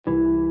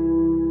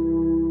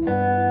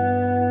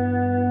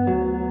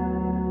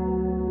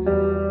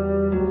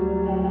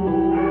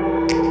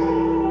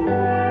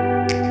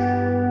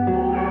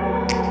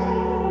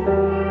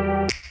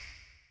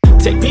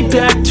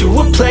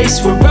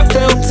place where I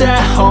felt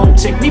at home.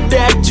 Take me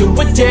back to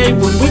a day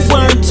when we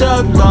weren't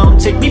alone.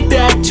 Take me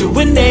back to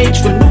an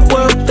age when the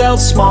world felt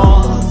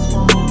small,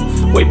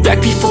 way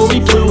back before we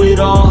blew it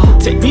all.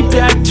 Take me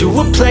back to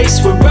a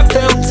place where I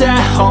felt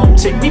at home.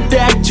 Take me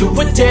back to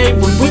a day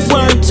when we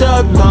weren't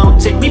alone.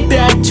 Take me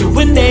back to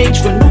an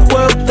age when the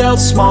world felt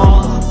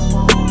small,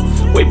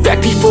 way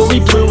back before we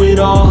blew it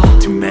all.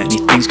 Too many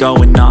things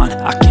going on,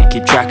 I can't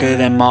keep track of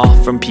them all.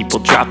 From people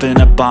dropping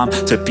a bomb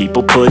to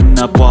people putting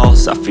up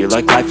walls. I feel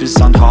like life is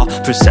on hold,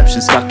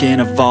 perception stuck in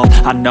a vault.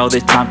 I know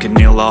that time can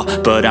heal all,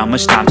 but how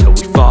much time till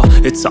we fall?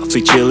 It's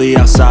awfully chilly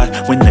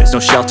outside when there's no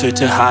shelter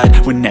to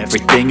hide. When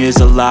everything is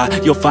a lie,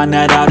 you'll find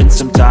that out in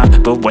some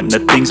time. But when the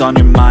things on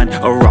your mind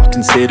are all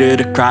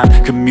considered a crime,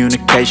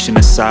 communication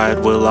aside,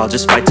 we'll all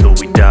just fight till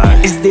we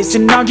die. Is this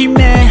an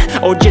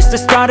argument or just the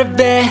start of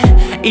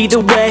it? Either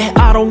way,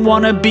 I don't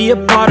wanna be a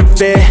part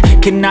of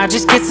it. Can I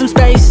just get some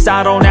space?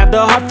 I don't have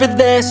the heart for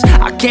this.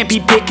 I can't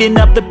be picking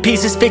up the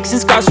pieces, fixing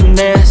scars from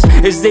this.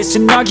 Is this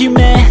an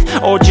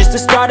argument or just the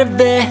start of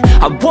it?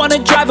 I wanna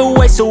drive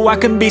away so I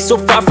can be so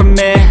far from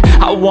it.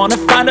 I wanna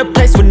find a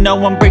place where no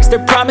one breaks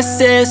their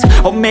promises,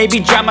 or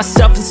maybe drown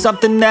myself in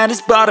something that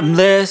is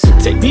bottomless.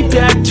 Take me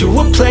back to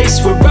a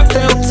place where I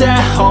felt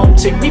at home.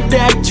 Take me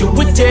back to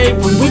a day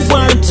when we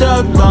weren't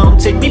alone.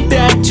 Take me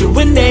back to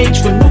an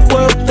age when the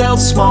world felt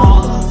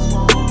small,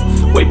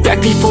 way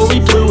back before we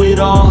blew it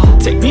all.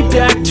 Take me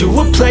back to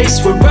a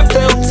place where I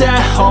felt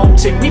at home.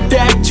 Take me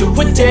back to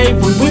a day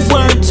when we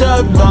weren't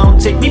alone.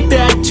 Take me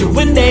back to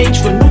an age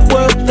when the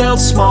world felt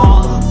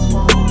small,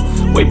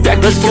 way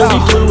back before we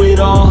blew it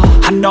all.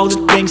 I know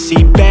that things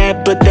seem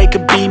bad, but they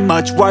could be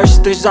much worse.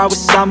 There's always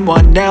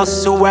someone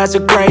else who has a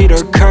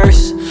greater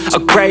curse, a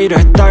greater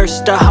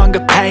thirst, a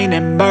hunger, pain,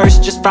 and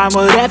mercy. Just find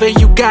whatever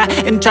you got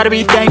and try to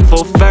be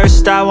thankful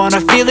first. I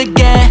wanna feel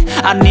again,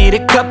 I need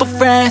a couple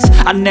friends.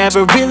 I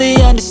never really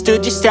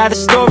understood just how the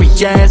story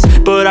ends,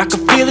 but I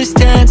can feel it's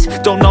tense,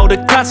 don't know the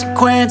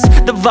consequence.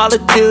 The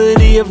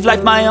volatility of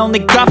life, my only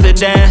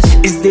confidence.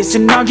 Is this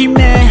an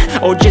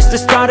argument or just the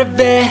start of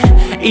it?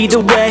 Either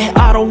way,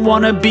 I don't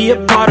wanna be a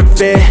part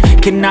of it.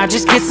 Can I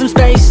just get some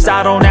space?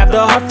 I don't have the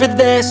heart for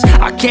this.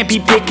 I can't be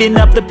picking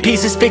up the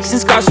pieces, fixing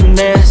scars from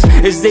this.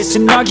 Is this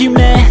an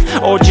argument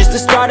or just the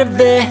start of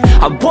it?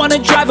 I wanna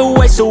drive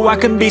away so I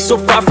can be so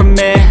far from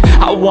it.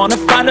 I wanna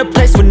find a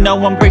place where no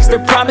one breaks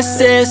their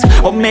promises,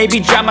 or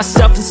maybe drown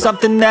myself in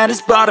something that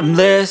is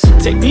bottomless.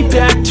 Take me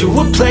back to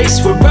a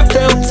place where I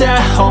felt at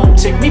home.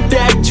 Take me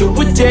back to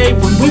a day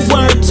when we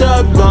weren't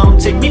alone.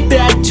 Take me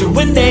back to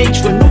an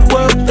age when the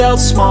world felt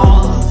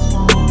small,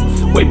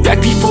 way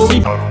back before we...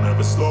 I don't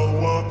ever slow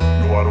up,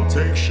 no I don't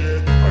take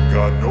shit. I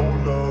got no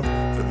love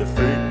for the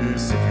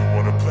fakeness. If you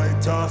wanna play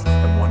tough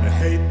and wanna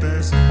hate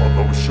this, I'll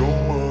always show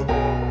up.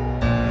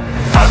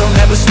 I don't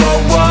ever slow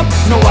up,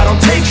 no I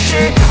don't take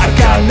shit. I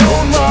got no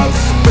love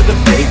for the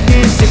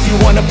fakeness. If you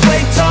wanna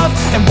play tough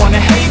and wanna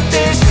hate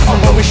this,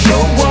 I'll always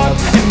show up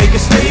and make a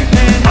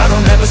statement. I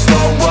don't ever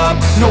slow up,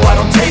 no I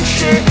don't take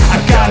shit. I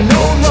got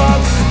no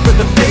love for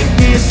the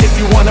fakeness. If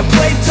you wanna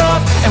play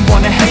tough and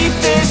wanna hate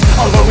this,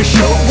 I'll always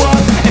show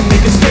up and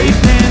make a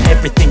statement.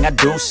 Everything I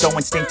do so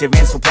instinctive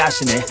and so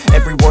passionate.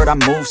 Every word I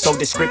move so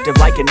descriptive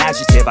like an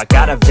adjective. I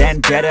got a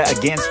vendetta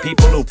against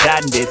people who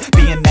patented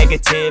being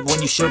negative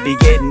when you should be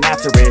getting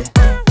after it.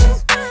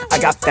 I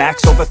got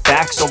facts over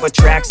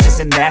tracks, this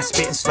and that.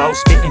 Spitting slow,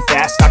 spitting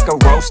fast. I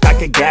could roast, I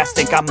could gas.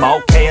 Think I'm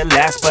okay at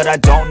last, but I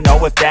don't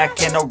know if that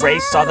can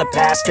erase all the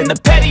past. And the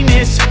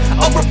pettiness,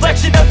 a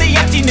reflection of the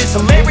emptiness.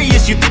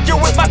 Hilarious, you think you're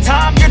worth my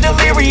time, you're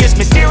delirious.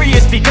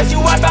 Mysterious, because you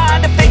hide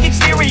behind a fake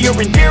exterior.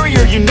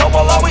 Inferior, you know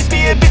I'll always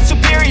be a bit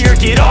superior.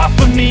 Get off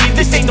of me,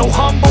 this ain't no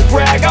humble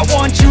brag. I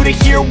want you to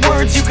hear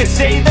words, you can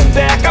say them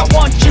back. I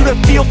want you to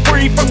feel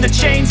free from the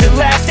chains at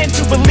last, and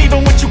to believe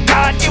in what you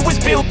got, it was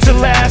built to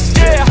last,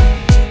 yeah.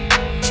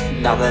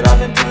 Now that I've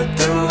been put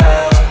through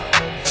hell,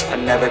 I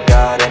never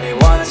got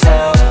anyone's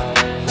help.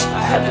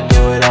 I had to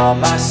do it all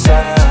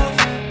myself.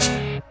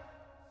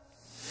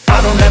 I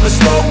don't ever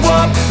slow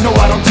up, no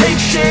I don't take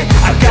shit.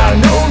 I got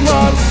no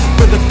love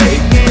for the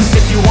fakeness.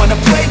 If you wanna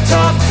play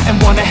tough and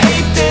wanna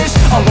hate this,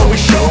 I'll always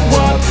show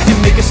up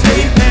and make a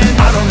statement.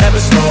 I don't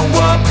ever slow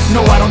up, no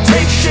I don't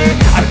take shit.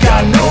 I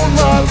got no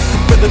love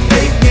for the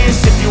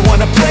fakeness. If you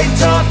wanna play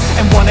tough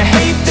and wanna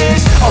hate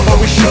this, I'll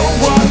always show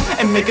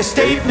up and make a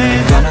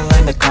statement. Gonna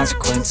learn the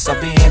consequence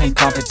of being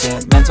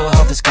incompetent. Mental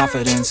health is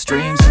confidence,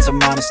 dreams and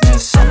some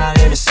honestness. I'm not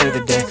here to save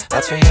the day,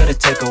 that's for you to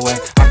take away.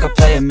 I could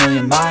play a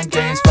million mind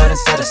games, but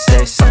instead I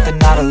say something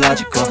not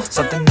illogical,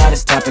 something that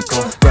is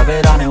topical. Rub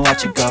it on and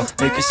watch it go,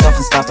 make yourself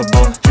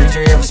unstoppable. Dreams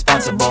are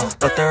irresponsible,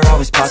 but they're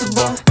always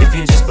possible. If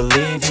you just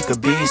believe, you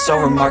could be so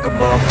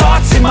remarkable.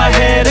 Thoughts in my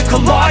head, a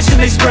collage and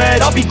they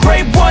spread. I'll be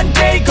great one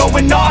day,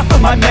 going off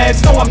of my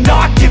meds. No, I'm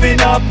not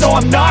giving up, no,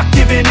 I'm not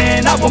giving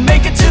in. I will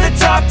make it to the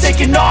top,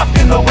 taking off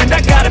in the wind.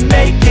 I gotta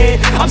make it,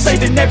 I'm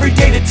saving every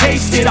day to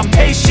taste it. I'm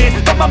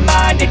patient, but my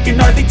mind, it can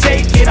hardly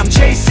take it. I'm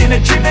chasing a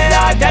dream that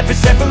I've had for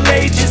several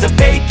ages. A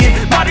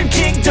vacant, modern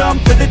kingdom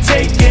for the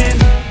taking.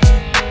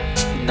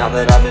 Now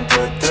that I've been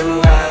put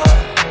through hell,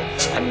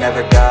 I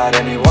never got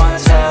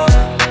anyone's help.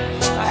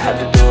 I had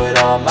to do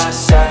it all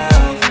myself.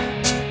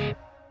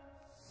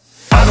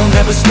 I don't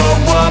ever slow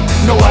up,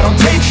 no I don't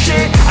take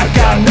shit. I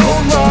got no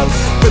love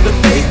for the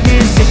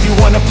fakeness. If you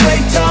wanna play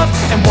tough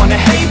and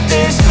wanna hate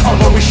this, I'll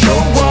always show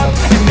up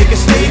and make a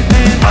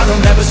statement. I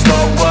don't ever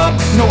slow up,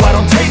 no I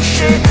don't take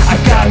shit.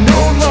 I got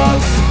no love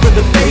for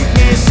the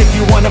fakeness. If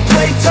you wanna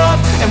play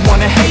tough and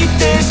wanna hate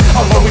this,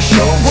 I'll always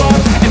show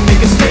up and make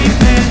a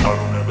statement. I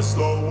don't ever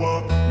slow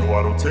up, no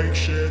I don't take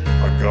shit.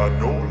 I got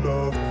no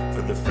love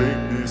for the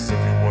fakeness. If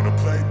you wanna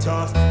play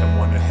tough and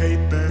wanna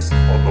hate this,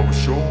 I'll always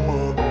show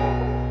up.